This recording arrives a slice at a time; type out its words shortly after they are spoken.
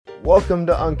Welcome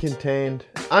to Uncontained.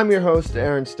 I'm your host,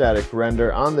 Aaron Static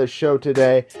Render. On the show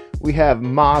today, we have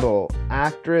model,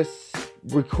 actress,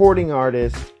 recording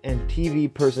artist, and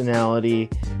TV personality,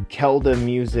 Kelda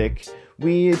Music.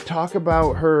 We talk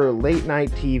about her late night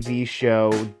TV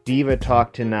show, Diva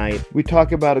Talk Tonight. We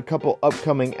talk about a couple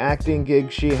upcoming acting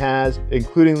gigs she has,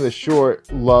 including the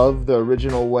short Love the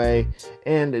Original Way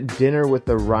and Dinner with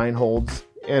the Reinholds,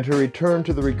 and her return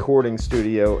to the recording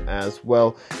studio as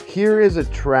well. Here is a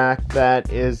track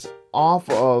that is off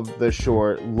of the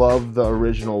short Love the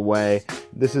Original Way.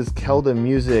 This is Kelda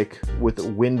Music with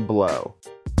Wind Blow.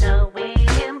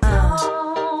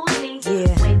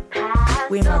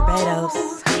 We in Barbados.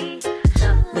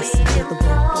 Listen to the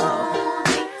wind blow.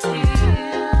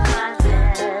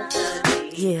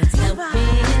 Yeah.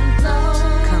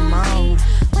 Come on.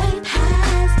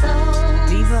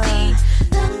 Diva.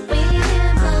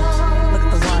 Look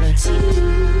at the water. It's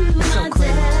so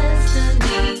clear.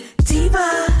 Diva.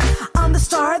 I'm the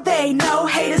star they know.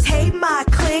 Haters hate my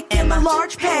clique and my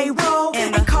large payroll.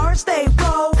 And cars they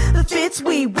roll. The fits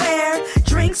we wear.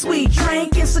 Drinks we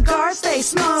drink and cigars they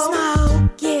smoke.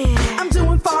 Yeah, I'm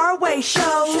doing faraway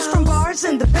shows from bars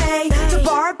in the Bay to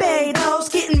Barbados,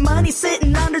 getting money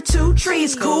sitting under two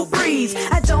trees, cool breeze.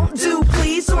 I don't do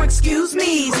please or excuse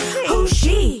me's. Who's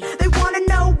she? They wanna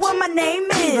know what my name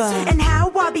is and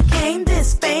how I became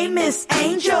this famous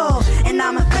angel. And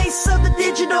I'm a face of the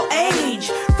digital age.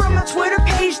 From my Twitter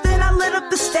page, then I lit up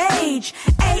the stage.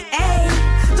 AA,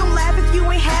 don't laugh if you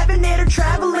ain't having it or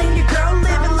traveling. Your girl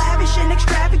living lavish and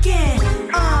extravagant.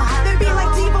 They be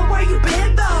like, Diva, where you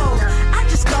been though? I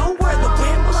just go where the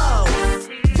wind blows.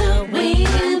 The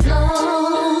wind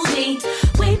blows me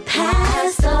way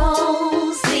past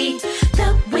those feet.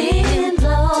 The wind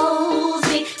blows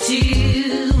me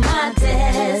to my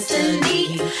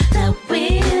destiny. The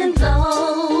wind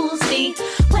blows me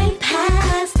way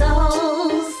past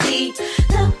those feet.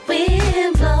 The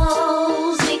wind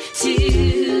blows me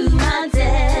to my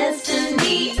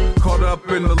destiny. Caught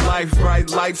up in the life, bright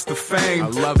lights to fame. I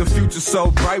love the future so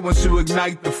bright once you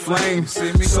ignite the flame.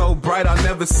 So bright I'll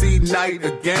never see night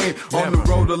again. On the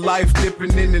road of life,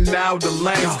 dipping in and out the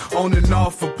lanes. On and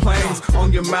off of planes,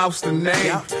 on your mouth's the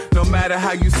name. No matter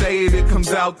how you say it, it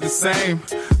comes out the same.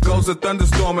 Goes a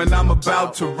thunderstorm and I'm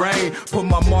about to rain. Put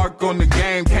my mark on the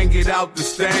game, can't get out the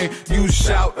stain. You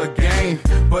shout again,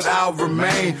 but I'll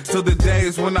remain till the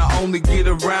days when I only get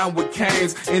around with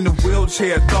canes. In the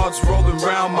wheelchair, thoughts rolling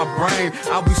around my brain.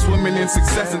 I'll be swimming in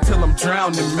success until I'm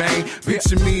drowning, man.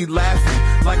 Picture me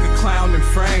laughing like a clown in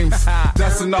frames.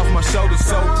 Dusting off my shoulders,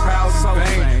 so proud and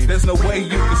vain. There's no way you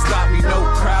can stop me, no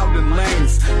crowding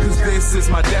lanes. Cause this is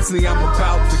my destiny I'm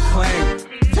about to claim.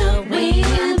 The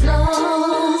wind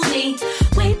blows me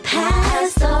way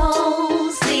past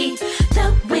those feet.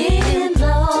 The wind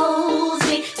blows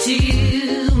me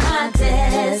to my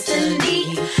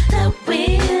destiny. The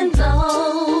wind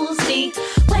blows me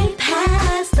way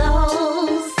past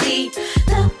those feet.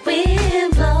 The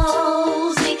wind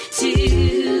blows me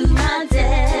to my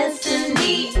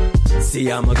destiny.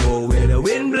 See, I'ma go where the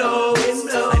wind blows.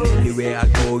 And anywhere I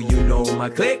go, you know my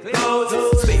click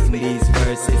goes. Spitting these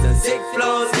verses and sick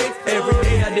flows. Every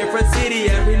day a different city,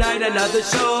 every night another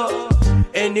show.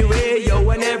 Anywhere, yo,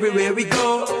 and everywhere we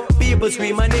go. People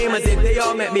scream my name as if they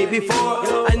all met me before.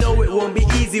 I know it won't be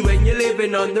easy when you're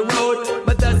living on the road,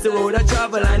 but that's the road I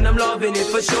travel and I'm loving it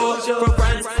for sure. From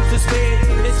France to Spain,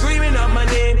 they're screaming out my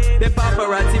name. The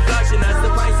paparazzi flashing, that's the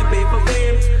price you pay for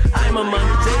fame. I'm a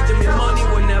money changer, my money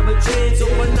will never change. So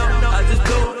for now, I just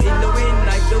blow in the wind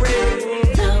like the rain.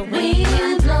 The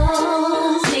wind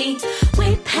blows me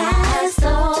way past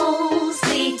those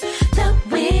feet. The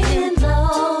wind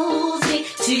blows me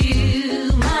to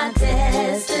my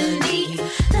destiny.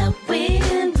 The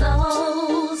wind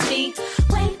blows me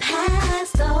way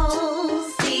past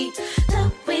those feet.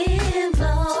 The wind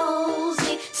blows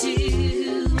me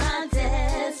to my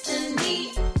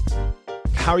destiny.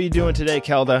 How are you doing today,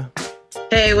 Kelda?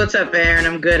 Hey, what's up, Aaron?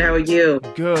 I'm good. How are you?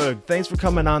 Good. Thanks for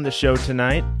coming on the show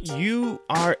tonight. You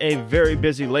are a very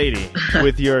busy lady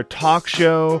with your talk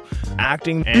show,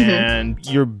 acting, and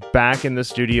you're back in the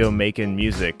studio making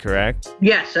music, correct?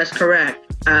 Yes, that's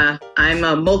correct. I'm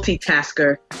a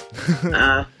multitasker.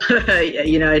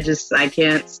 I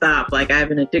can't stop. Like, I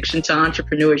have an addiction to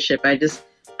entrepreneurship.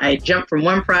 I jump from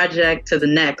one project to the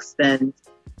next, and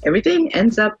everything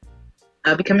ends up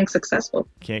becoming successful.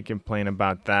 Can't complain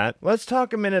about that. Let's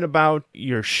talk a minute about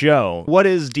your show. What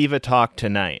is Diva Talk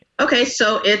Tonight? Okay,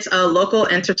 so it's a local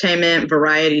entertainment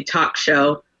variety talk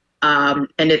show, and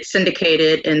it's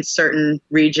syndicated in certain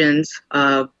regions,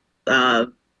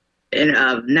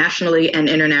 nationally and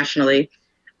internationally.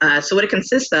 So what it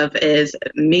consists of is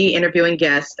me interviewing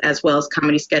guests as well as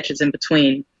comedy sketches in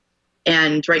between.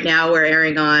 And right now we're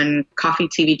airing on Coffee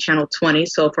TV Channel 20.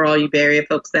 So for all you Bay Area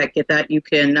folks that get that, you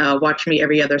can watch me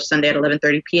every other Sunday at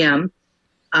 11:30 p.m.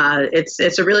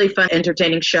 It's a really fun,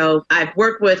 entertaining show. I've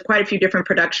worked with quite a few different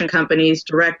production companies,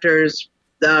 directors,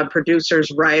 producers,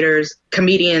 writers,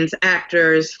 comedians,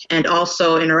 actors, and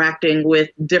also interacting with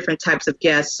different types of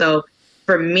guests. So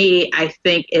for me, I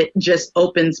think it just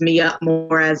opens me up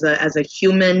more as a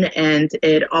human, and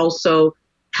it also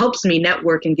helps me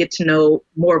network and get to know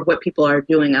more of what people are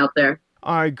doing out there.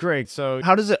 All right, great. So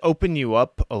how does it open you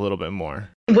up a little bit more?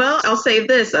 Well, I'll say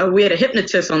this. We had a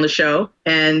hypnotist on the show,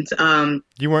 and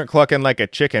you weren't clucking like a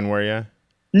chicken, were you?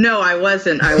 No, I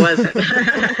wasn't. But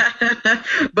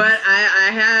I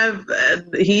have,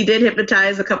 he did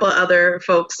hypnotize a couple of other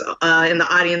folks in the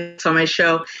audience on my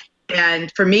show.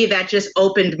 And for me, that just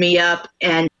opened me up,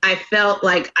 and I felt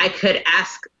like I could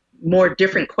ask more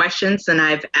different questions than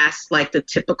I've asked like the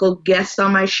typical guests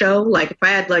on my show. Like if I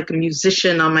had like a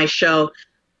musician on my show,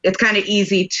 it's kind of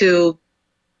easy to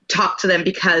talk to them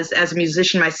because as a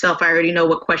musician myself, I already know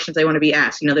what questions they want to be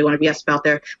asked. You know, they want to be asked about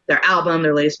their album,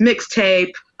 their latest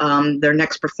mixtape, their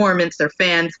next performance, their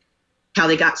fans, how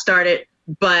they got started.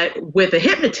 But with a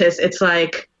hypnotist, it's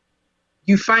like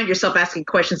you find yourself asking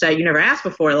questions that you never asked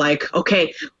before. Like,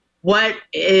 okay, what's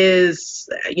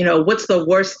the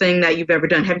worst thing that you've ever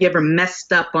done? Have you ever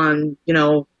messed up on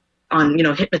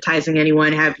hypnotizing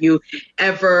anyone? Have you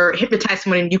ever hypnotized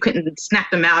someone and you couldn't snap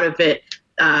them out of it?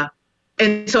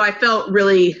 And so I felt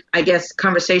really, I guess,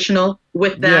 conversational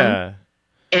with them. Yeah.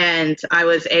 And I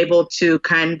was able to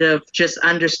kind of just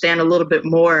understand a little bit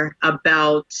more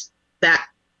about that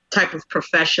type of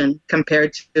profession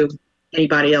compared to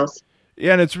anybody else.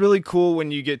 Yeah, and it's really cool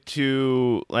when you get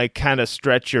to like kind of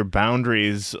stretch your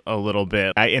boundaries a little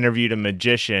bit. I interviewed a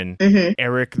magician,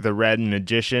 Eric the Red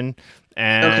Magician,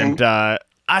 and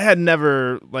I had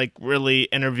never like really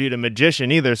interviewed a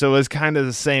magician either, so it was kind of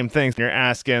the same thing. You're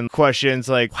asking questions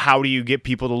like, how do you get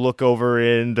people to look over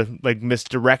and like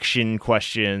misdirection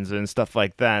questions and stuff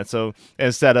like that. So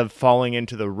instead of falling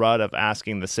into the rut of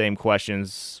asking the same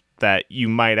questions that you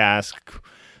might ask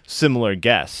similar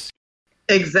guests.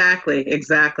 Exactly.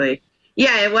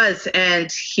 Yeah, it was. And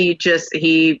he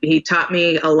taught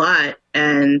me a lot,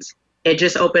 and it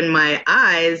just opened my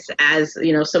eyes as,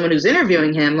 someone who's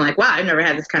interviewing him, like, wow, I've never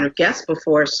had this kind of guest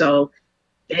before. So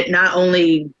it not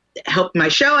only helped my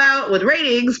show out with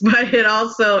ratings, but it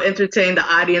also entertained the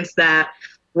audience that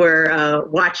were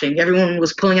watching. Everyone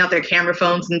was pulling out their camera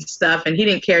phones and stuff, and he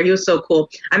didn't care. He was so cool.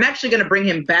 I'm actually going to bring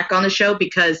him back on the show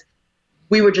because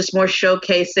we were just more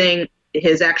showcasing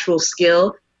his actual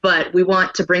skill, but we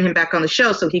want to bring him back on the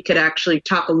show so he could actually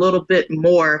talk a little bit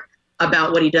more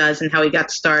about what he does and how he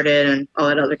got started and all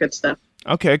that other good stuff.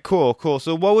 Okay, cool.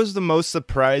 So what was the most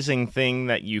surprising thing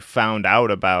that you found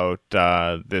out about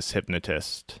this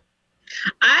hypnotist?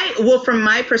 From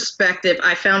my perspective,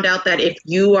 I found out that if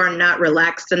you are not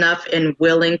relaxed enough and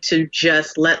willing to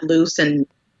just let loose and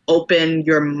open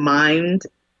your mind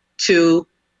to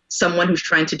someone who's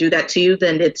trying to do that to you,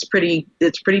 then it's pretty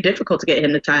difficult to get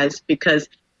hypnotized, because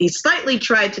he slightly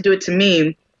tried to do it to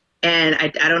me. And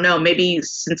I don't know, maybe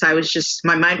since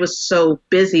my mind was so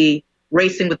busy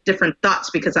racing with different thoughts,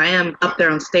 because I am up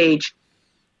there on stage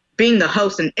being the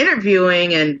host and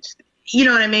interviewing and, you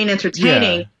know what I mean,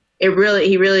 entertaining. Yeah.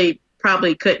 He really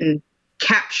probably couldn't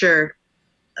capture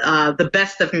the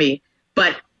best of me.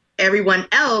 But everyone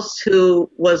else who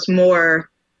were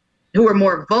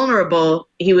more vulnerable,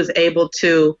 he was able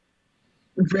to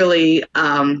really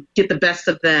get the best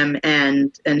of them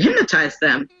and hypnotize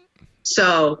them.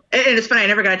 So, and it's funny, I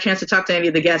never got a chance to talk to any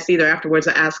of the guests either afterwards.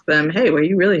 I asked them, hey, were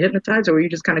you really hypnotized, or were you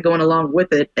just kind of going along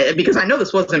with it? Because I know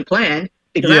this wasn't planned,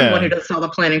 because I'm the one who does all the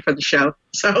planning for the show.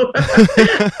 So,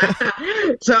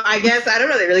 so I guess, I don't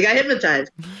know, they really got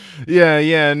hypnotized. Yeah,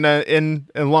 and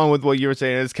along with what you were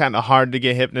saying, it's kind of hard to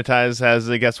get hypnotized as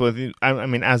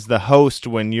as the host,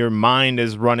 when your mind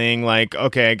is running like,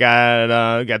 okay,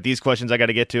 I got these questions I got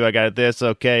to get to, I got this,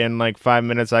 okay, in like 5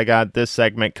 minutes I got this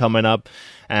segment coming up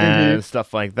and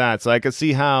stuff like that. So I could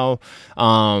see how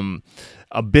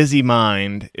a busy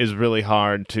mind is really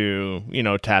hard to,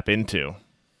 tap into.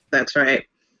 That's right.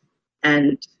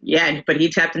 And yeah, but he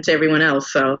tapped into everyone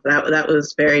else, so that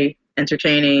was very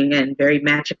entertaining and very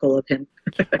magical of him.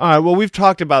 All right, well, we've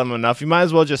talked about him enough. You might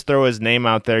as well just throw his name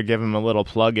out there, give him a little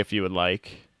plug if you would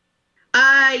like.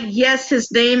 Yes,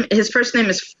 his first name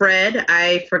is Fred.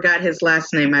 I forgot his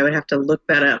last name. I would have to look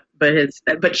that up.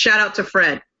 But shout out to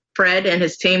Fred and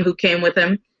his team who came with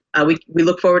him. We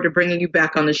look forward to bringing you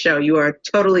back on the show. You are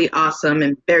totally awesome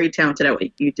and very talented at what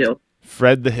you do.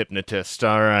 Fred the Hypnotist.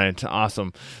 All right,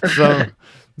 awesome.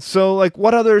 So like,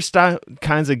 what other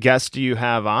kinds of guests do you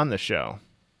have on the show?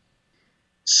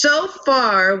 So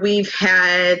far, we've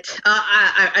had,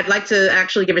 I'd like to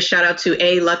actually give a shout out to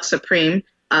A Lux Supreme.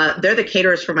 They're the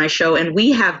caterers for my show, and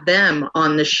we have them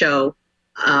on the show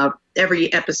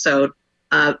every episode,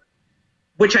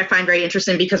 which I find very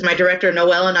interesting because my director,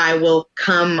 Noel, and I will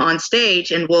come on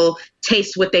stage and we'll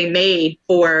taste what they made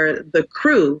for the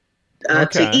crew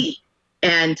to eat.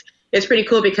 And it's pretty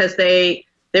cool because they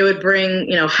would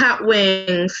bring, hot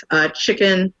wings,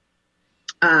 chicken,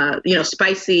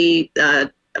 spicy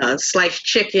sliced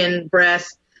chicken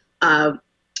breast. And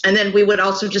then we would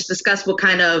also just discuss what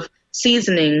kind of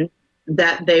seasoning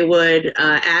that they would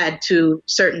add to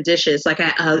certain dishes. Like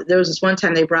there was this one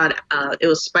time they brought, it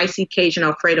was spicy Cajun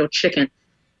Alfredo chicken.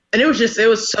 And it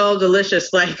was so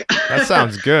delicious. Like that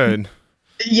sounds good.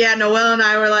 Yeah, Noel and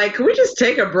I were like, can we just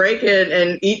take a break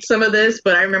and eat some of this?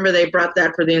 But I remember they brought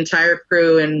that for the entire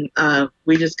crew, and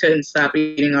we just couldn't stop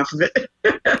eating off of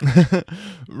it.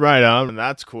 Right on.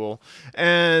 That's cool.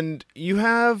 And you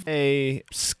have a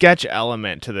sketch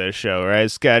element to this show,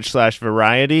 right?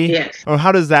 Sketch/variety? Yes. Or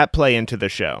how does that play into the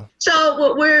show? So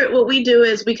what we do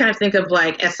is we kind of think of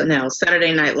like SNL,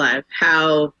 Saturday Night Live,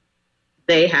 how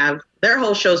they have their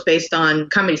whole show's based on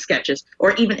comedy sketches,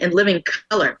 or even in Living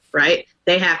Color, right?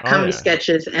 They have comedy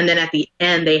sketches, and then at the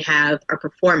end they have a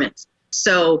performance.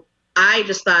 So I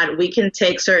just thought we can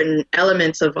take certain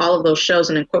elements of all of those shows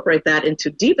and incorporate that into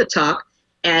Diva Talk.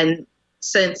 And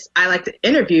since I like to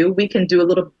interview, we can do a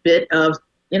little bit of,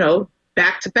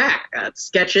 back-to-back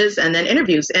sketches and then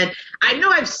interviews. And I know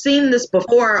I've seen this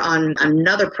before on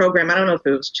another program. I don't know if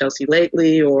it was Chelsea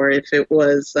Lately or if it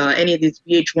was any of these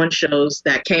VH1 shows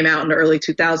that came out in the early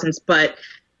 2000s, but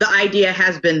the idea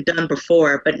has been done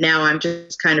before, but now I'm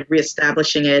just kind of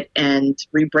reestablishing it and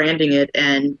rebranding it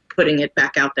and putting it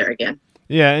back out there again.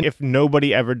 Yeah, and if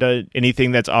nobody ever did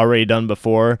anything that's already done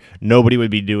before, nobody would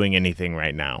be doing anything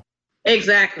right now.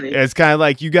 Exactly. It's kind of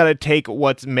like you got to take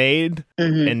what's made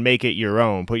and make it your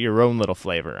own, put your own little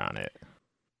flavor on it.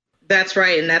 That's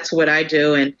right, and that's what I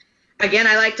do. And again,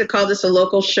 I like to call this a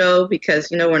local show because,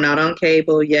 we're not on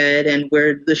cable yet, and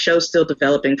the show's still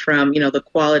developing from, the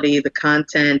quality, the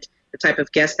content, the type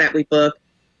of guests that we book.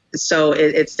 So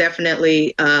it's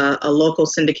definitely a local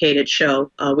syndicated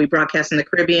show. We broadcast in the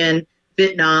Caribbean,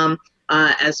 Vietnam,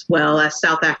 as well as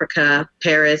South Africa,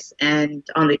 Paris, and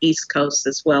on the East Coast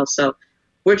as well. So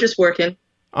we're just working.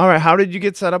 All right. How did you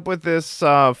get set up with this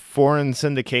foreign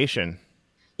syndication?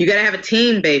 You got to have a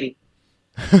team, baby.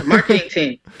 A marketing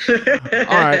team. All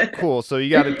right, cool. So you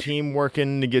got a team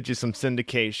working to get you some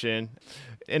syndication.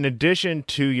 In addition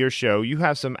to your show, you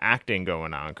have some acting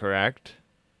going on, correct?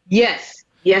 Yes,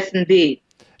 indeed.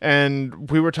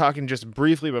 And we were talking just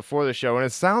briefly before the show, and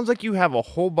it sounds like you have a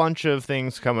whole bunch of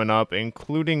things coming up,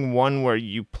 including one where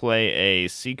you play a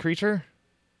sea creature?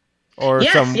 Or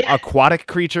some aquatic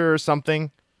creature or something?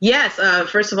 Yes.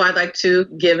 First of all, I'd like to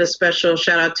give a special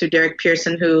shout out to Derek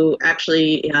Pearson, who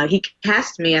actually, he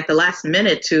cast me at the last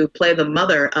minute to play the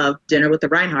mother of Dinner with the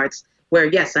Reinhardts, where,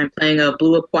 yes, I'm playing a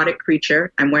blue aquatic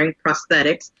creature. I'm wearing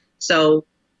prosthetics. So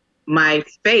my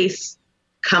face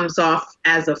comes off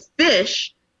as a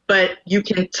fish, but you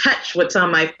can touch what's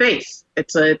on my face.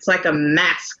 It's like a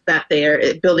mask that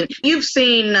they're building. You've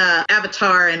seen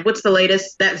Avatar, and what's the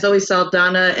latest? That Zoe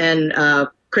Saldana and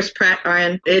Chris Pratt are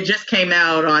in. It just came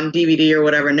out on DVD or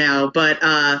whatever now. But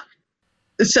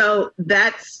so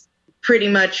that's pretty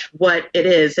much what it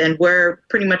is. And we're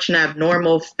pretty much an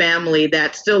abnormal family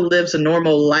that still lives a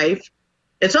normal life.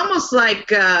 It's almost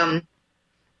like...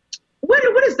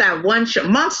 What is that one show?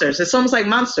 Monsters. It's almost like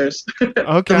Monsters.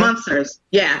 Okay. The Monsters.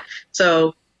 Yeah.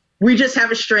 So we just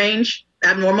have a strange,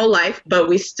 abnormal life, but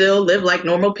we still live like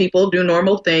normal people, do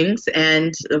normal things,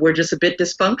 and we're just a bit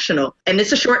dysfunctional. And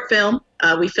it's a short film.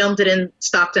 We filmed it in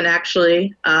Stockton,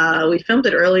 actually. We filmed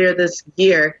it earlier this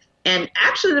year. And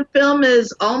actually, the film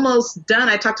is almost done.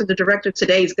 I talked to the director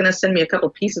today. He's going to send me a couple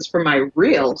pieces for my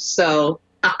reel. So,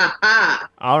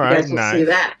 all right, you guys will nice. see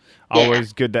that.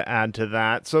 Always good to add to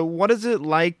that. So what is it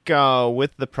like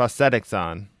with the prosthetics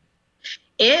on?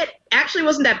 It actually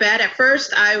wasn't that bad. At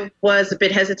first, I was a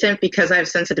bit hesitant because I have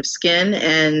sensitive skin.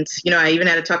 And, I even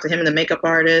had to talk to him and the makeup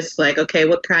artist, like, okay,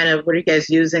 what are you guys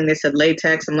using? They said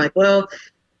latex. I'm like, well,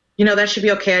 that should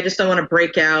be okay. I just don't want to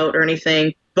break out or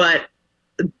anything. But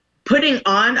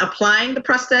applying the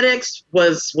prosthetics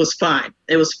was fine.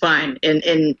 It was fine.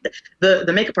 And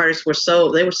the makeup artists were so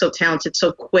talented,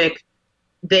 so quick.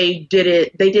 They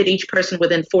did each person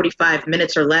within 45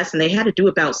 minutes or less, and they had to do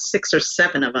about 6 or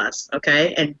 7 of us.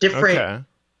 Okay. And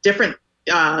different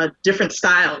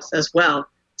styles as well.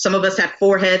 Some of us had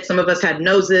foreheads, some of us had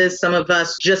noses, some of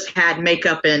us just had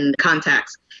makeup and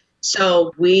contacts.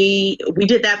 So we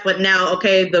did that, but now,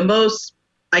 okay, the most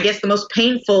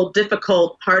painful,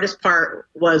 difficult, hardest part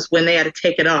was when they had to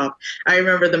take it off. I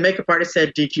remember the makeup artist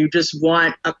said, "Did you just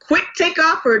want a quick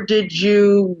takeoff, or did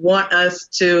you want us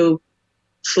to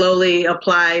slowly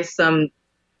apply some,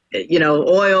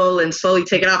 oil and slowly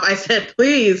take it off?" I said,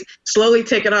 "Please, slowly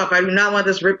take it off. I do not want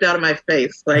this ripped out of my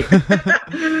face." Like,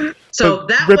 so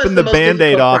that was ripping the the most Band-Aid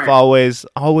difficult off part.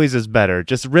 always is better.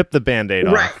 Just rip the Band-Aid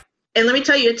off. Right. And let me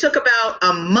tell you, it took about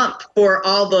a month for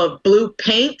all the blue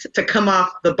paint to come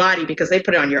off the body, because they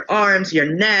put it on your arms, your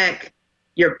neck,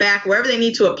 your back, wherever they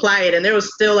need to apply it. And there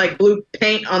was still like blue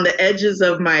paint on the edges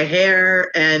of my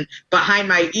hair and behind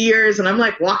my ears. And I'm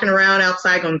like walking around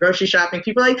outside going grocery shopping.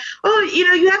 People are like, "Oh,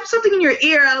 you have something in your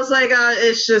ear." I was like,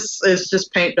 it's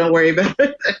just paint. Don't worry about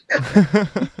it.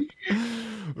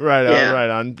 Right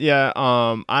on. Yeah.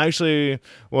 I actually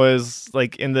was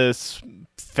like in this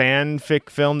fanfic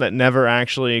film that never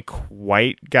actually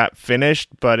quite got finished,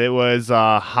 but it was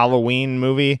a Halloween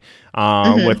movie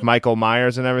with Michael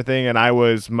Myers and everything, and I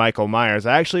was Michael Myers.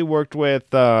 I actually worked with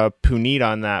Puneet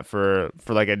on that for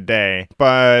like a day,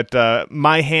 but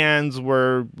my hands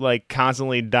were like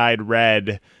constantly dyed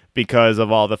red because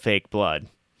of all the fake blood.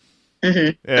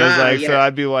 It was so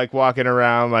I'd be like walking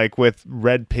around like with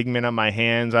red pigment on my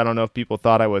hands. I don't know if people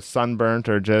thought I was sunburnt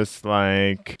or just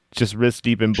wrist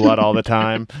deep in blood all the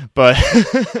time, but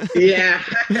Yeah.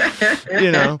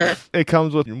 it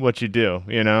comes with what you do,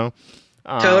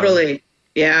 Totally.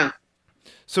 Yeah.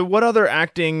 So what other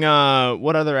acting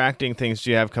things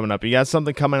do you have coming up? You got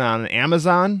something coming on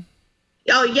Amazon?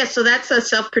 Oh, yes. So that's a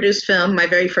self-produced film, my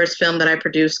very first film that I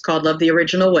produced, called Love the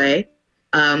Original Way.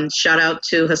 Shout out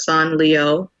to Hassan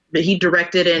Leo. He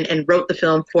directed and wrote the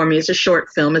film for me. It's a short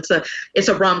film. It's a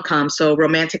rom-com, so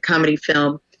romantic comedy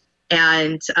film.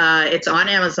 And it's on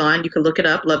Amazon. You can look it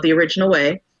up, Love the Original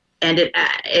Way. And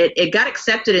it got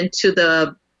accepted into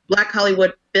the Black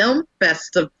Hollywood Film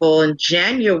Festival in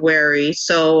January.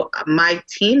 So my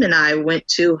team and I went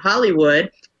to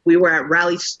Hollywood. We were at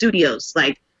Raleigh Studios,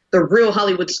 like the real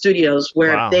Hollywood studios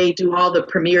where they do all the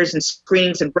premieres and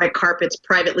screenings and red carpets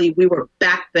privately. We were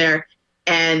back there,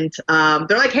 and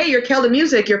they're like, "Hey, you're Kel the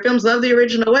Music. Your film's Love the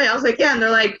Original Way." I was like, "Yeah." And they're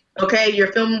like, "Okay,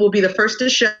 your film will be the first to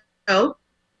show."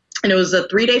 And it was a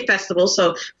 3-day festival.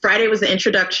 So Friday was the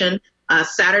introduction.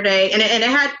 Saturday, and it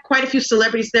had quite a few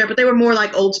celebrities there, but they were more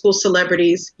like old school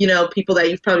celebrities, people that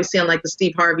you've probably seen on like the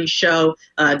Steve Harvey Show,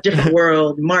 Different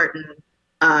World, Martin,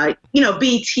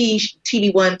 BT,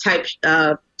 TV1 type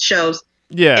shows.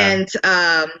 Yeah. And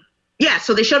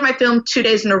so they showed my film 2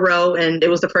 days in a row, and it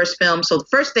was the first film. So the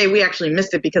first day we actually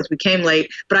missed it because we came late,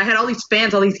 but I had all these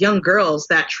fans, all these young girls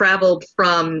that traveled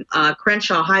from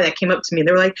Crenshaw High that came up to me, and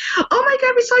they were like, "Oh my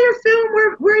God, we saw your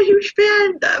film. We're a huge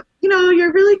fan.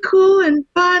 You're really cool and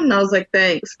fun." And I was like,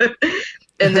 "Thanks."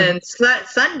 And then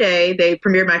Sunday they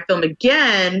premiered my film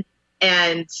again,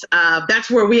 and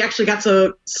that's where we actually got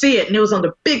to see it, and it was on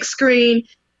the big screen.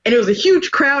 And it was a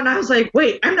huge crowd, and I was like,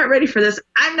 "Wait, I'm not ready for this.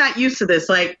 I'm not used to this."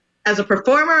 Like, as a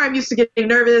performer, I'm used to getting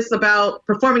nervous about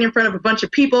performing in front of a bunch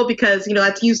of people because,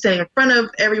 that's you standing in front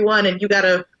of everyone, and you got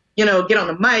to, get on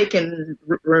the mic and,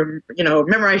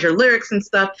 memorize your lyrics and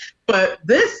stuff. But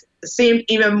this seemed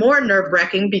even more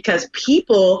nerve-wracking because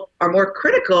people are more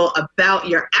critical about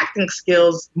your acting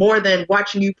skills more than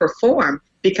watching you perform.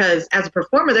 Because as a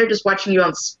performer, they're just watching you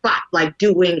on the spot, like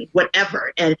doing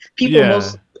whatever. And people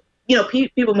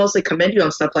people mostly commend you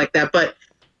on stuff like that, but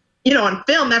on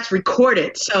film that's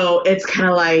recorded, so it's kind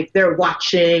of like they're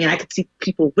watching, and I could see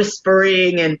people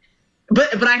whispering,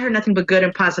 but I heard nothing but good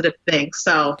and positive things.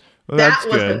 So that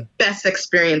was the best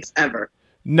experience ever.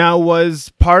 Now,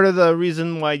 was part of the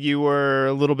reason why you were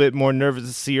a little bit more nervous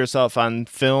to see yourself on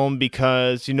film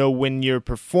because, when you're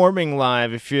performing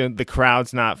live, if the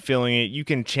crowd's not feeling it, you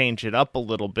can change it up a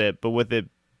little bit, but with it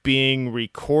being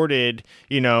recorded,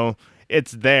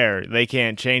 it's there. They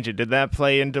can't change it. Did that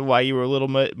play into why you were a little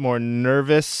bit more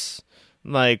nervous,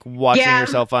 like watching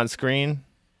yourself on screen?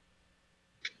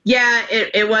 Yeah,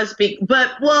 it was big.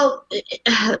 But,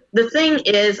 the thing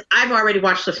is, I've already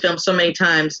watched the film so many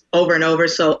times over and over,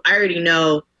 so I already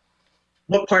know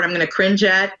what part I'm going to cringe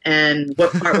at and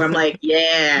what part where I'm like,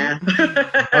 yeah.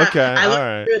 Okay, I look all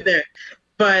right. good there.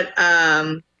 But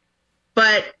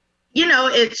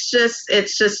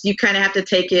it's just you kind of have to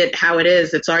take it how it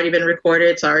is. It's already been recorded.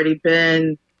 It's already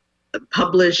been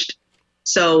published.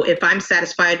 So if I'm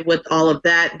satisfied with all of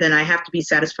that, then I have to be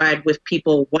satisfied with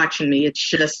people watching me. It's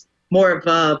just more of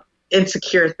a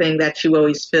insecure thing that you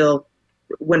always feel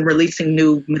when releasing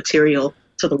new material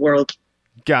to the world.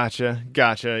 Gotcha.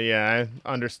 Yeah, I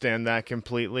understand that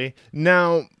completely.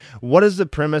 Now, what is the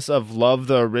premise of Love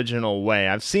the Original Way?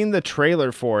 I've seen the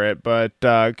trailer for it, but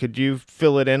could you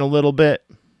fill it in a little bit?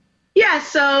 Yeah,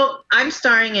 so I'm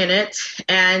starring in it,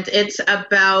 and it's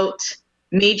about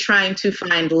me trying to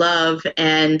find love.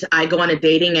 And I go on a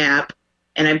dating app,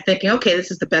 and I'm thinking, okay, this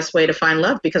is the best way to find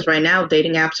love because right now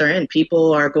dating apps are in.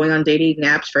 People are going on dating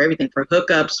apps for everything, for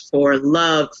hookups, for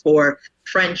love, for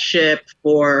friendship,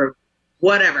 for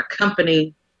whatever,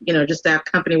 company, just to have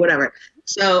company, whatever.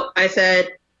 So I said,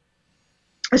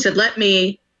 let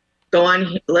me go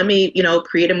on, let me,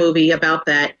 create a movie about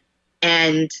that.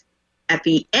 And at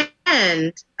the end,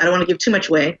 I don't want to give too much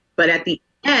away, but at the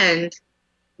end,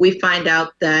 we find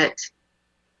out that,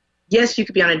 yes, you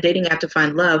could be on a dating app to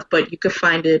find love, but you could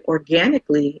find it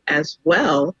organically as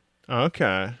well.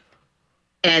 Okay.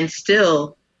 And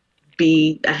still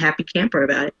be a happy camper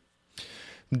about it.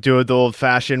 Do it the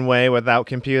old-fashioned way without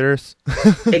computers?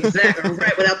 Exactly,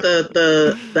 right, without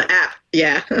the app,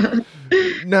 yeah.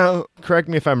 Now, correct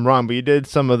me if I'm wrong, but you did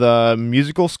some of the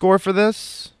musical score for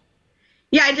this?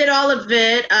 Yeah, I did all of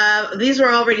it. These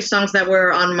were already songs that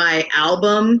were on my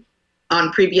album,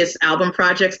 on previous album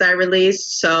projects that I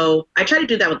released. So I try to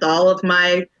do that with all of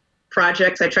my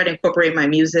projects. I try to incorporate my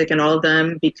music in all of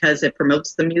them because it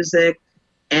promotes the music.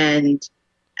 And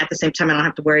at the same time, I don't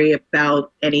have to worry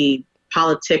about any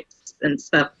politics and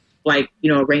stuff like,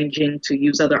 arranging to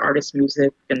use other artists'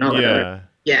 music and all that.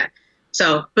 Yeah.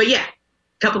 So, but yeah,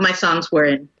 a couple of my songs were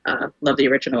in Love the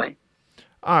Original Way.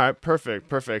 All right,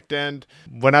 perfect. And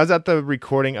when I was at the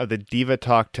recording of the Diva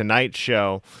Talk Tonight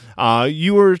show,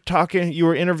 you were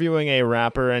interviewing a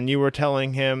rapper, and you were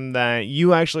telling him that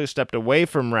you actually stepped away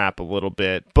from rap a little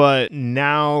bit, but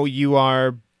now you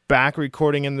are back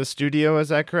recording in the studio. Is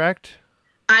that correct?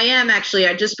 I am actually.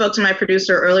 I just spoke to my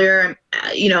producer earlier.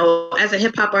 As a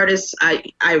hip hop artist,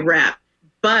 I rap.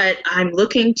 But I'm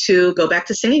looking to go back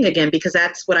to singing again because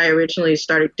that's what I originally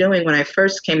started doing when I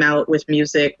first came out with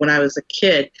music when I was a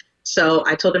kid. So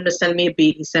I told him to send me a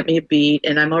beat. He sent me a beat,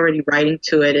 and I'm already writing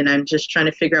to it, and I'm just trying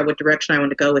to figure out what direction I want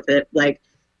to go with it. Like,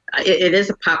 it is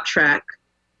a pop track,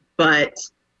 but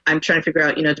I'm trying to figure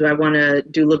out, do I want to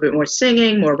do a little bit more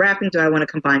singing, more rapping? Do I want to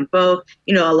combine both?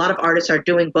 A lot of artists are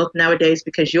doing both nowadays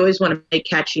because you always want to make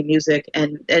catchy music.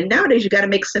 And nowadays you got to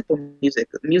make simple music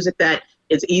that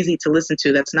is easy to listen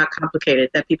to, that's not complicated,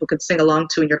 that people can sing along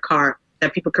to in your car,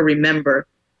 that people can remember.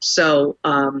 So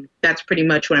that's pretty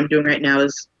much what I'm doing right now,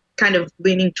 is kind of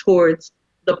leaning towards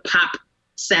the pop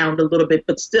sound a little bit,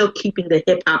 but still keeping the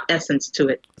hip hop essence to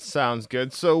it. Sounds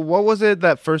good. So what was it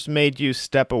that first made you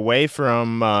step away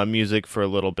from music for a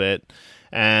little bit?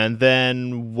 And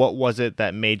then what was it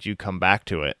that made you come back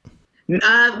to it?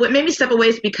 What made me step away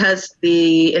is because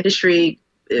the industry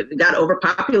got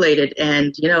overpopulated,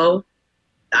 and,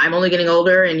 I'm only getting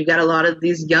older, and you got a lot of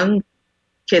these young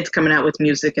kids coming out with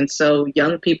music. And so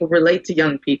young people relate to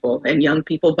young people, and young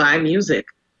people buy music.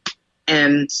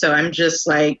 And so I'm just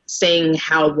like seeing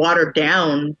how watered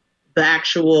down the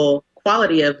actual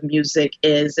quality of music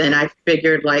is. And I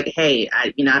figured like, hey,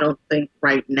 I don't think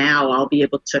right now I'll be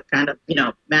able to kind of,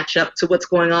 match up to what's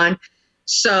going on.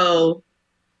 So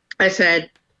I said,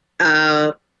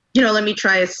 let me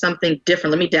try something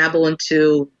different. Let me dabble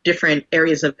into different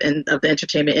areas of the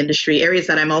entertainment industry, areas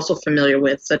that I'm also familiar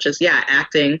with, such as,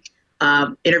 acting,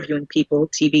 interviewing people,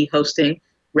 TV hosting,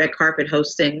 red carpet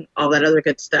hosting, all that other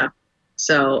good stuff.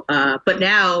 So, but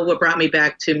now what brought me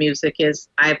back to music is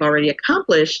I've already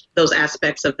accomplished those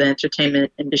aspects of the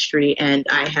entertainment industry, and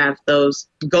I have those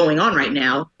going on right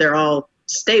now. They're all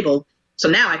stable. So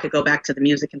now I could go back to the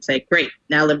music and say, great,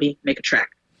 now let me make a track.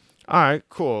 All right,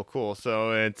 cool.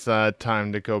 So it's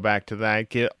time to go back to that,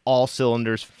 get all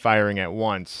cylinders firing at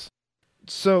once.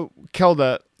 So,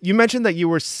 Kelda, you mentioned that you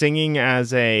were singing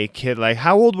as a kid. Like,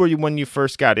 how old were you when you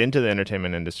first got into the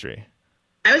entertainment industry?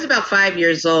 I was about 5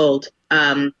 years old.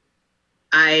 I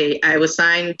was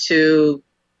signed to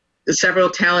several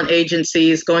talent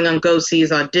agencies, going on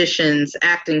go-sees, auditions,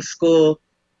 acting school.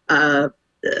 I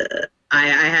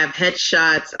have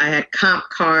headshots. I had comp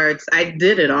cards. I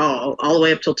did it all the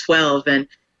way up till 12. And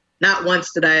not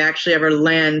once did I actually ever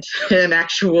land an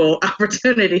actual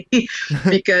opportunity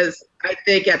because I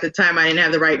think at the time I didn't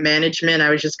have the right management. I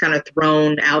was just kind of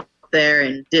thrown out there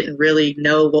and didn't really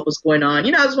know what was going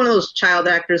on. I was one of those child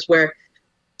actors where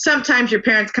sometimes your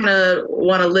parents kind of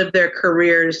want to live their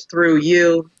careers through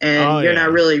you, and you're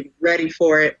not really ready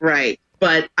for it. Right.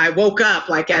 But I woke up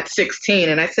like at 16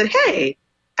 and I said, hey,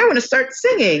 I want to start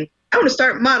singing. I want to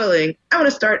start modeling. I want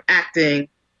to start acting.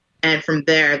 And from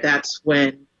there, that's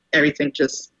when everything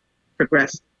just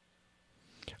progressed.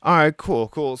 All right,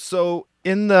 cool. So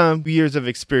In the years of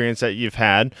experience that you've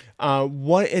had,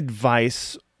 what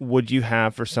advice would you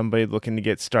have for somebody looking to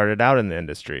get started out in the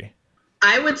industry?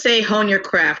 I would say hone your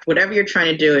craft, whatever you're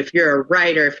trying to do. If you're a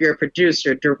writer, if you're a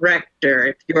producer, director,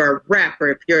 if you're a rapper,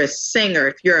 if you're a singer,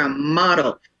 if you're a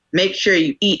model, make sure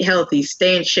you eat healthy,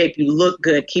 stay in shape, you look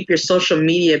good, keep your social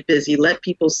media busy, let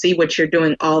people see what you're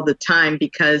doing all the time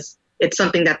because it's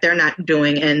something that they're not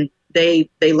doing and they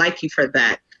like you for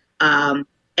that.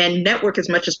 And network as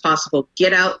much as possible.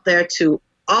 Get out there to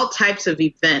all types of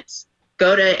events.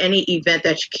 Go to any event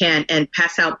that you can and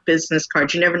pass out business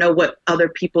cards. You never know what other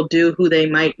people do, who they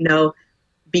might know.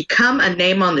 Become a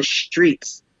name on the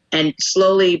streets and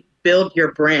slowly build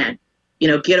your brand.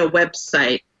 Get a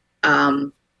website.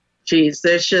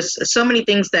 There's just so many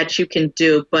things that you can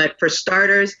do. But for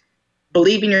starters,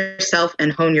 believe in yourself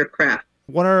and hone your craft.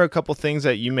 What are a couple things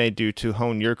that you may do to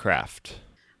hone your craft?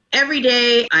 Every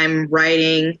day I'm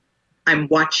writing, I'm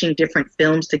watching different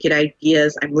films to get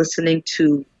ideas. I'm listening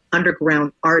to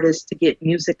underground artists to get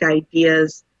music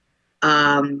ideas.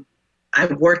 I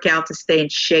work out to stay in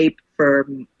shape for,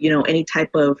 any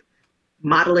type of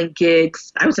modeling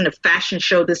gigs. I was in a fashion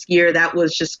show this year. That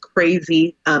was just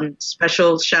crazy.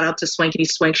 Special shout out to Swankity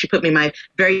Swank. She put me in my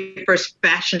very first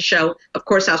fashion show. Of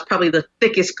course, I was probably the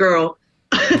thickest girl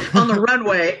on the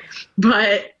runway.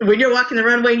 But when you're walking the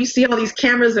runway, you see all these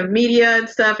cameras and media and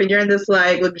stuff, and you're in this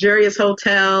like luxurious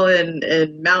hotel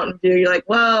and Mountain View. You're like,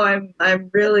 whoa, I'm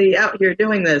really out here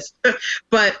doing this.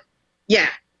 But yeah,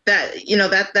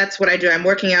 that's what I do. I'm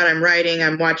working out, I'm writing,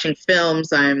 I'm watching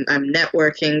films, I'm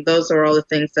networking. Those are all the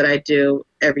things that I do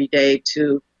every day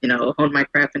to, hone my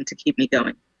craft and to keep me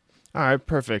going. All right,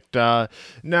 perfect.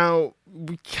 Now,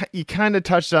 you kind of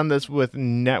touched on this with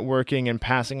networking and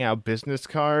passing out business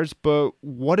cards, but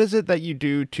what is it that you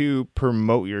do to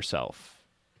promote yourself?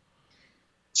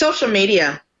 Social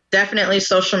media, definitely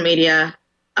social media.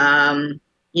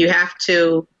 You have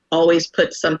to always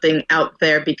put something out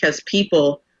there because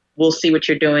people will see what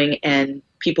you're doing and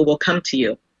people will come to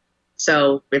you.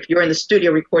 So if you're in the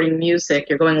studio recording music,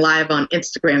 you're going live on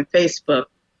Instagram, Facebook,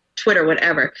 Twitter,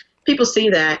 whatever, people see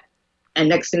that. And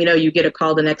next thing you know, you get a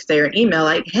call the next day or an email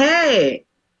like, hey,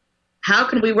 how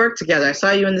can we work together? I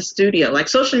saw you in the studio. Like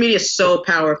social media is so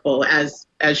powerful, as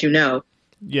you know.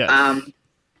 Yes.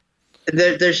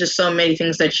 There's just so many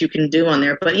things that you can do on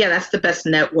there. But yeah, that's the best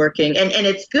networking. And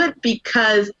it's good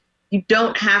because you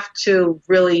don't have to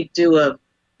really do an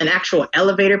actual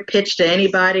elevator pitch to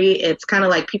anybody. It's kind of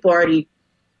like people already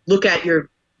look at your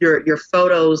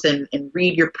photos and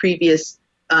read your previous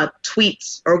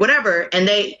tweets or whatever, and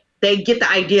they get the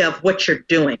idea of what you're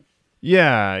doing.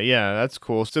 Yeah, that's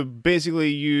cool. So basically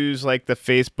use like the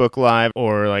Facebook Live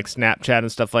or like Snapchat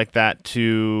and stuff like that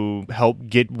to help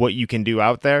get what you can do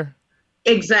out there?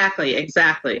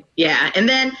 Exactly. Yeah. And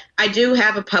then I do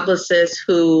have a publicist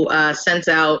who sends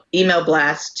out email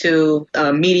blasts to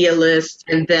a media list.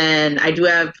 And then I do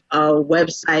have a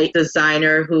website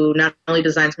designer who not only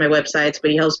designs my websites, but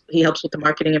he helps with the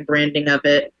marketing and branding of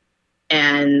it.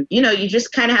 And, you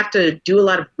just kind of have to do a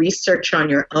lot of research on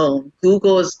your own.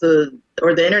 Google the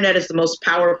internet is the most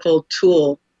powerful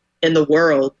tool in the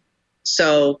world.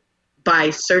 So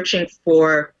by searching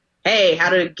for, hey, how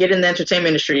to get in the entertainment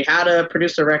industry, how to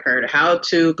produce a record, how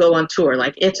to go on tour,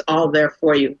 like it's all there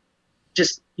for you.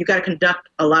 Just, you got to conduct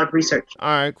a lot of research. All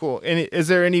right, cool. And is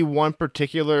there any one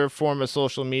particular form of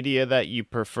social media that you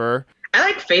prefer? I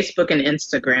like Facebook and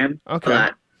Instagram a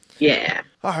lot. Yeah.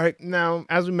 All right. Now,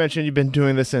 as we mentioned, you've been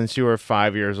doing this since you were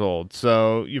 5 years old,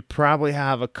 so you probably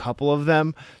have a couple of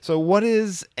them. So what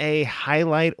is a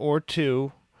highlight or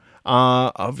two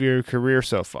of your career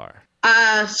so far?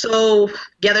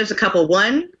 There's a couple.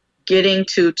 One, getting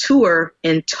to tour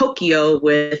in Tokyo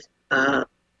with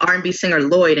R&B singer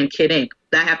Lloyd and Kid Ink.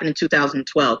 That happened in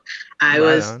 2012. I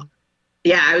was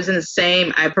in the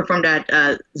same, I performed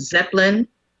at Zeppelin.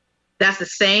 That's the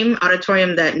same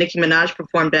auditorium that Nicki Minaj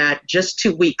performed at just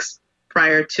 2 weeks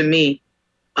prior to me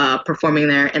performing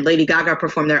there, and Lady Gaga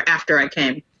performed there after I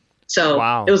came. So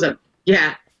It was a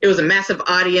massive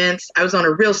audience. I was on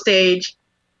a real stage.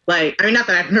 Not that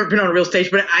I've never been on a real stage,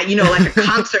 but like a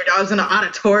concert. I was in an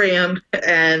auditorium,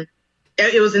 and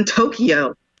it was in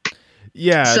Tokyo.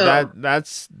 Yeah, so,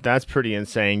 that's pretty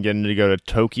insane, getting to go to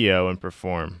Tokyo and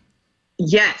perform.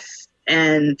 Yes,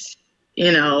 and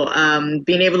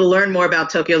being able to learn more about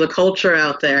Tokyo, the culture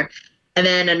out there. And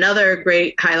then another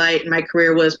great highlight in my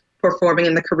career was performing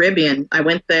in the Caribbean. I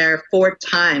went there 4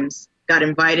 times, got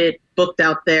invited, booked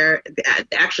out there. I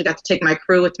actually got to take my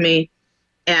crew with me.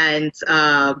 And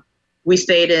we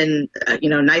stayed in,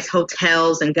 nice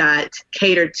hotels and got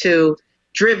catered to.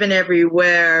 driven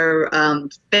everywhere,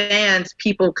 fans,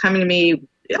 people coming to me,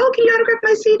 oh, can you autograph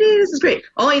my CD? This is great.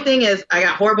 Only thing is I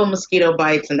got horrible mosquito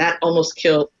bites, and that almost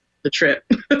killed the trip.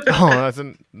 Oh,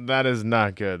 that is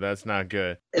not good. That's not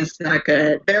good. It's not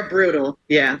good. They're brutal.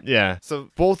 Yeah. Yeah. So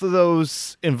both of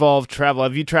those involve travel.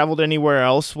 Have you traveled anywhere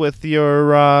else with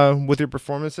your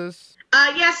performances?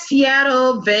 Yes,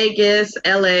 Seattle, Vegas,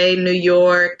 LA, New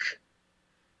York.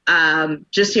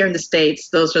 Just here in the States.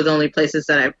 Those are the only places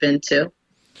that I've been to.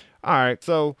 All right.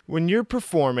 So when you're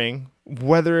performing,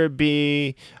 whether it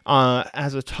be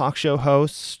as a talk show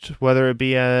host, whether it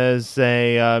be as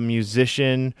a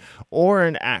musician or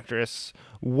an actress,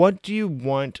 what do you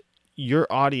want your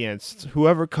audience,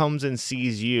 whoever comes and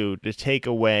sees you, to take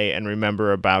away and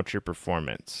remember about your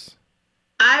performance?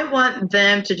 I want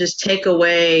them to just take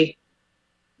away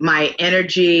my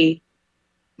energy,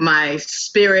 my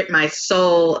spirit, my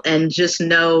soul, and just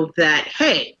know that,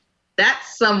 hey,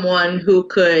 that's someone who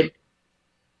could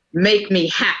make me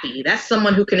happy. That's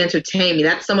someone who can entertain me.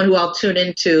 That's someone who I'll tune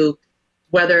into,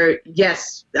 whether,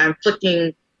 yes, I'm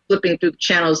flipping through the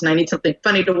channels and I need something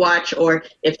funny to watch, or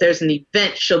if there's an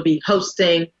event she'll be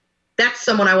hosting, that's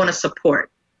someone I want to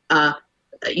support. Or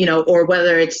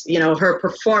whether it's, her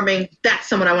performing, that's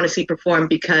someone I want to see perform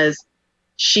because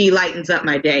she lightens up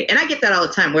my day. And I get that all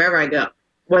the time, wherever I go,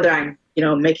 whether I'm,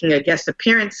 making a guest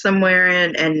appearance somewhere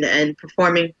and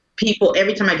performing. People,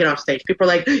 every time I get off stage, people are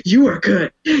like, you are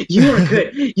good. You are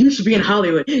good. You should be in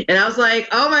Hollywood. And I was like,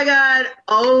 oh my God,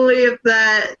 only if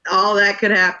all that could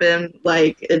happen.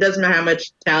 Like, it doesn't matter how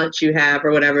much talent you have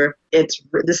or whatever.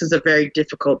 This is a very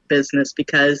difficult business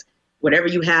because whatever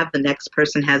you have, the next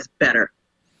person has better.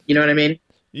 You know what I mean?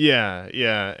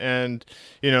 Yeah. And,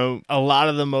 a lot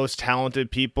of the most talented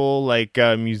people, like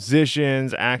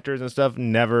musicians, actors and stuff,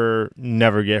 never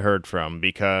get heard from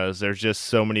because there's just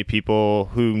so many people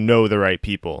who know the right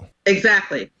people.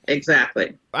 Exactly.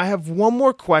 I have one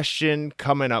more question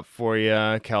coming up for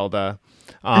you, Kelda.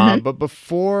 But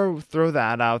before we throw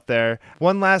that out there,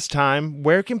 one last time,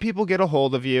 where can people get a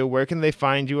hold of you? Where can they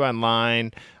find you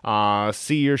online,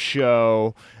 see your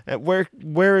show?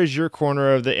 Where is your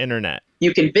corner of the internet?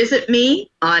 You can visit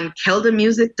me on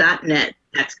keldamusic.net.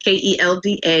 That's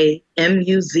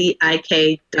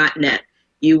KELDAMUZIK.net.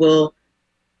 You will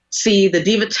see the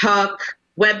Diva Talk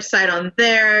website on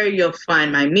there. You'll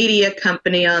find my media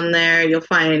company on there. You'll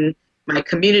find my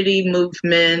community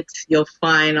movement. You'll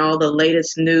find all the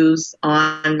latest news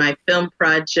on my film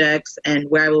projects and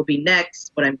where I will be next,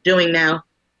 what I'm doing now.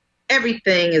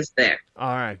 Everything is there.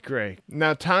 All right, great.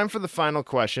 Now, time for the final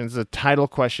questions, the title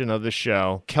question of the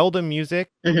show. Kelda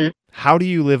Music, How do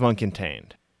you live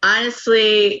uncontained?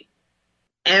 Honestly,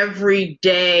 every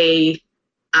day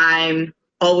I'm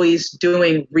always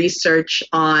doing research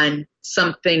on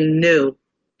something new.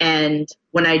 And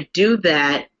when I do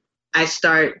that, I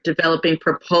start developing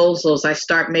proposals. I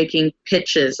start making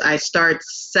pitches. I start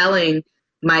selling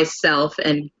myself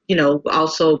and,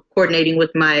 also coordinating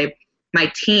with my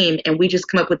team, and we just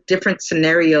come up with different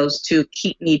scenarios to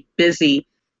keep me busy,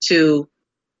 to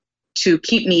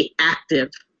keep me active.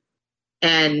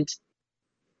 And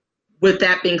with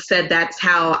that being said, that's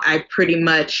how I pretty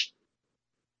much,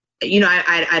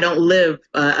 I don't live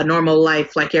a normal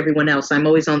life like everyone else. I'm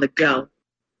always on the go.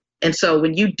 And so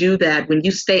when you do that, when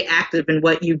you stay active in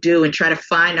what you do and try to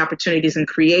find opportunities and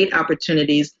create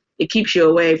opportunities, it keeps you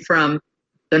away from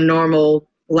the normal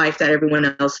life that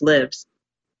everyone else lives.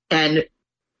 And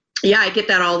yeah, I get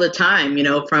that all the time,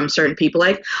 from certain people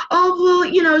like,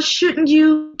 oh, well, shouldn't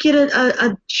you get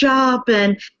a job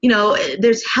and,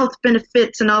 there's health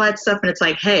benefits and all that stuff. And it's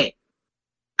like, hey,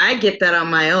 I get that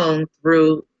on my own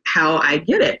through how I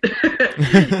get it.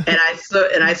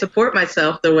 and I support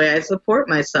myself the way I support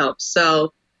myself.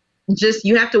 So just,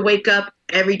 you have to wake up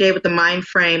every day with the mind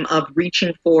frame of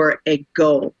reaching for a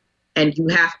goal, and you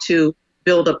have to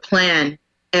build a plan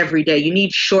every day. You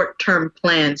need short-term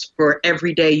plans for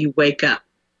every day you wake up.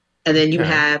 And then you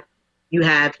have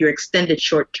your extended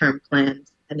short-term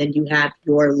plans, and then you have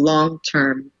your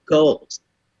long-term goals.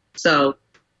 So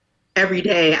every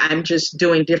day I'm just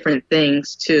doing different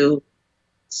things to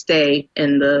stay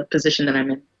in the position that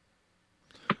I'm in.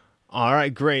 All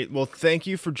right, great. Well, thank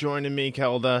you for joining me,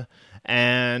 Kelda.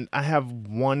 And I have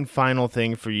one final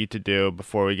thing for you to do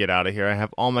before we get out of here. I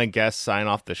have all my guests sign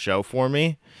off the show for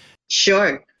me.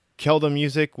 Sure. Kelda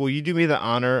Music, will you do me the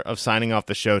honor of signing off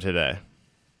the show today?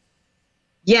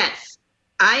 Yes.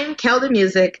 I am Kelda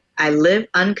Music. I live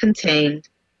uncontained,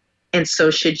 and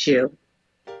so should you.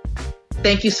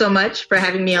 Thank you so much for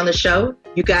having me on the show.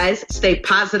 You guys stay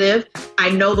positive. I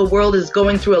know the world is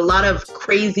going through a lot of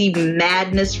crazy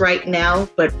madness right now,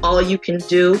 but all you can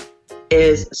do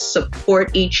is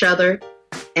support each other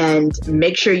and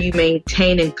make sure you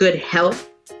maintain in good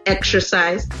health,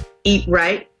 exercise, eat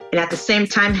right, and at the same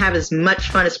time have as much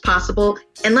fun as possible.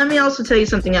 And let me also tell you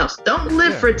something else. Don't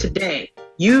live for today.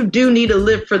 You do need to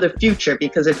live for the future,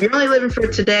 because if you're only living for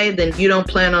today, then you don't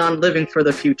plan on living for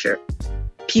the future.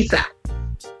 Peace out.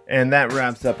 And that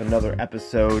wraps up another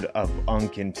episode of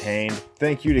Uncontained.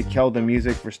 Thank you to Kelda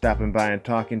Music for stopping by and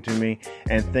talking to me.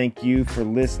 And thank you for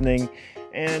listening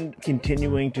and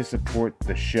continuing to support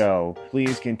the show.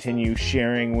 Please continue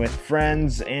sharing with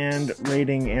friends and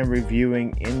rating and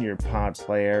reviewing in your pod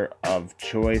player of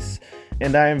choice.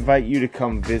 And I invite you to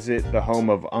come visit the home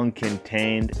of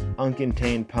Uncontained,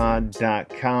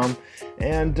 uncontainedpod.com.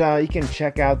 And you can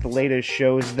check out the latest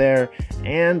shows there.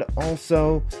 And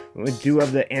also, we do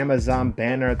have the Amazon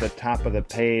banner at the top of the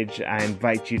page. I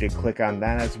invite you to click on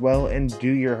that as well and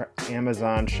do your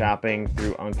Amazon shopping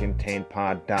through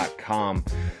uncontainedpod.com.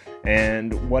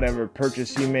 And whatever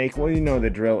purchase you make, well, you know the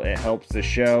drill. It helps the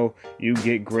show. You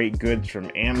get great goods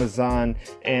from Amazon,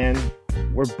 and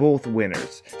we're both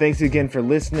winners. Thanks again for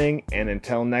listening, and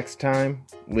until next time,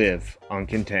 live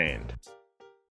uncontained.